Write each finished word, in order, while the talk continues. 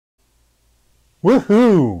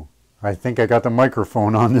Woohoo! I think I got the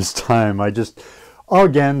microphone on this time. I just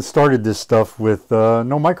again started this stuff with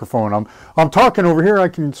no microphone. I'm talking over here. I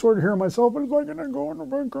can sort of hear myself, but it's like, and I go in the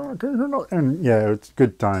background. I can't hear nothing. And yeah, it's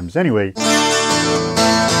good times. Anyway,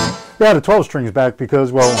 yeah, the 12 strings back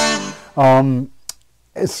because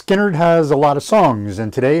Skynyrd has a lot of songs,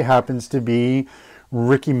 and today happens to be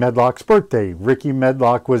Rickey Medlocke's birthday. Rickey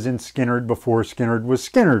Medlocke was in Skynyrd before Skynyrd was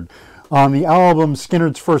Skynyrd. On the album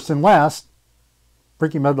Skynyrd's First and Last,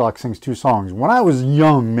 Rickey Medlocke sings 2 songs. When I was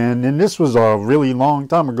young, man, and this was a really long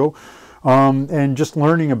time ago, and just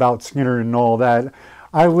learning about Skynyrd and all that,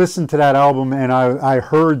 I listened to that album and I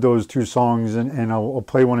heard those 2 songs, and I'll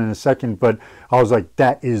play one in a second, but I was like,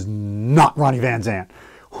 that is not Ronnie Van Zant.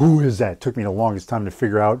 Who is that? It took me the longest time to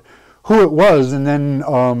figure out who it was, and then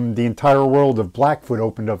the entire world of Blackfoot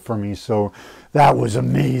opened up for me, so that was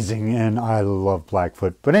amazing, and I love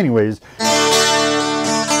Blackfoot. But anyways,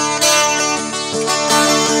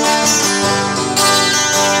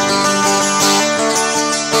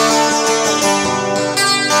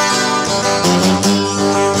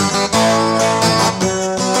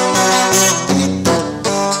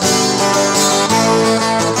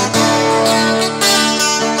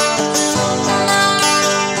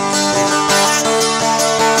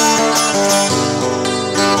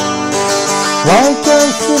 like I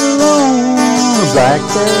sit alone, a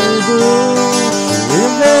blackberry girl, she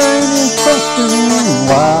lives there in his question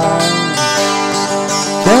why.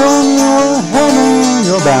 Tell me what happened,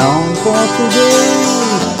 you're bound for today.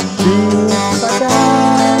 Feels like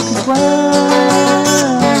I could cry.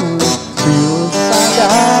 Feels like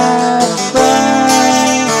I could cry.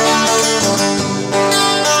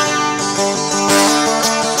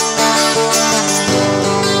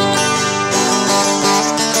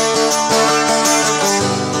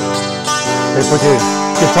 They put the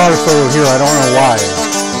guitar solo here, I don't know why.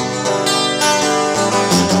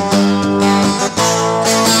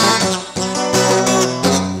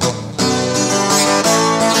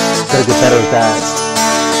 Gotta get better at that.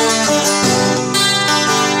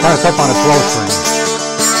 Kind of tough on a 12 string.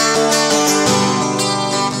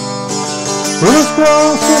 Little girl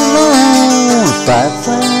sitting alone, fat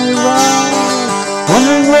sandy ride,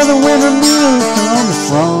 wondering where the winter meal comes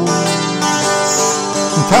from.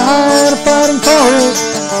 I'm tired of fighting for it,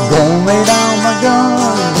 gonna lay down my gun.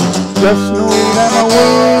 Just know that my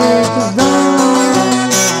work is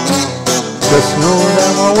done. Just know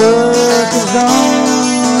that my work is done.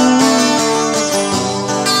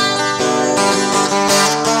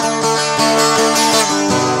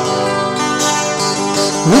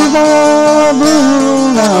 Blue ball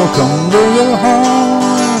blue, now come to your home.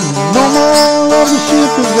 No more of the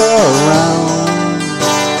sheep around.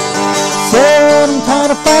 Said I'm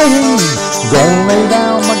tired of fighting, gonna lay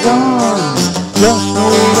down my gun. Just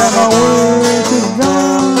know that my work is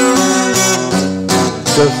done.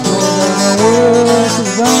 Just know that my work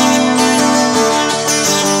is done.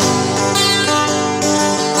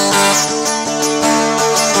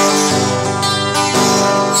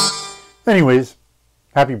 Anyways,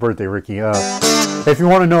 happy birthday, Rickey. If you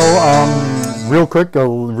want to know, real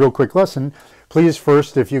quick lesson. Please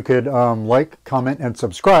first, if you could like, comment, and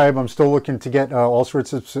subscribe. I'm still looking to get all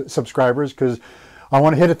sorts of subscribers because I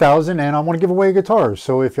want to hit 1,000 and I want to give away a guitar.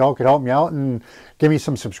 So if y'all could help me out and give me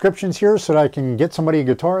some subscriptions here so that I can get somebody a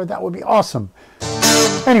guitar, that would be awesome.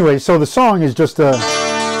 Anyway, so the song is just a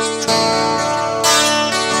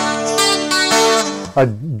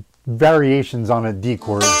variations on a D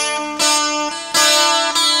chord.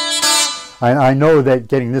 I know that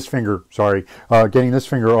getting this finger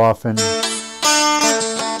off, and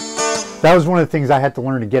that was one of the things I had to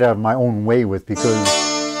learn to get out of my own way with, because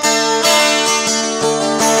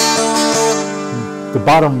the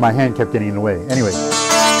bottom of my hand kept getting in the way. Anyway.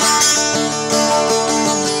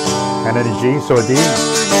 And then a G, so a D.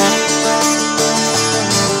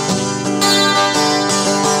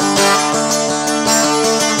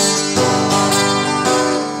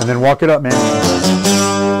 And then walk it up, man.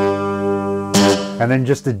 And then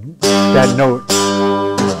just that note.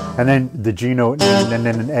 And then the G note, and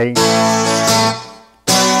then an A. And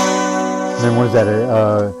then what is that?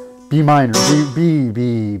 B minor.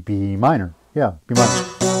 B minor. Yeah, B minor.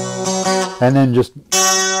 And then just,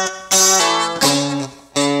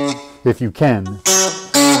 if you can.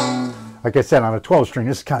 Like I said, on a 12 string,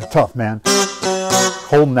 this is kind of tough, man.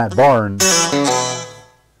 Holding that bar and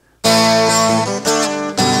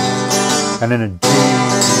then a G.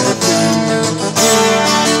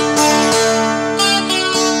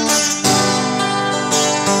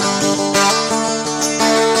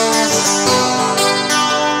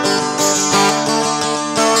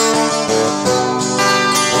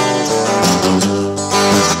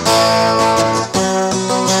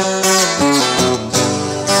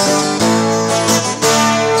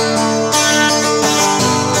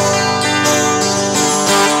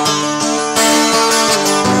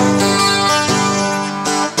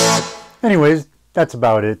 anyways, that's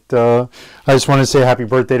about it. I just want to say happy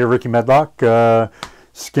birthday to Rickey Medlocke.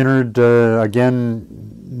 Skynyrd, again,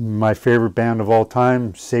 my favorite band of all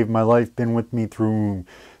time. Saved my life, been with me through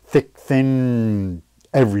thick, thin,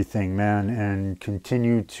 everything, man. And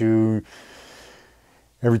continue to,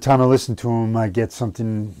 every time I listen to them, I get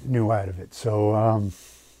something new out of it. So,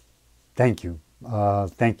 thank you.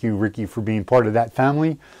 Thank you, Rickey, for being part of that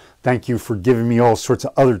family. Thank you for giving me all sorts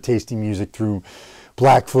of other tasty music through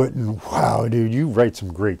Blackfoot. And wow, dude, you write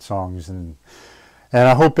some great songs. And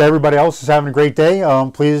I hope everybody else is having a great day.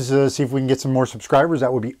 Please see if we can get some more subscribers.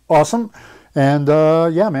 That would be awesome. And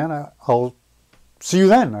yeah, man, I'll see you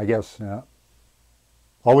then, I guess. Yeah.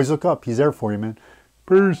 Always look up. He's there for you, man.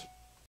 Peace.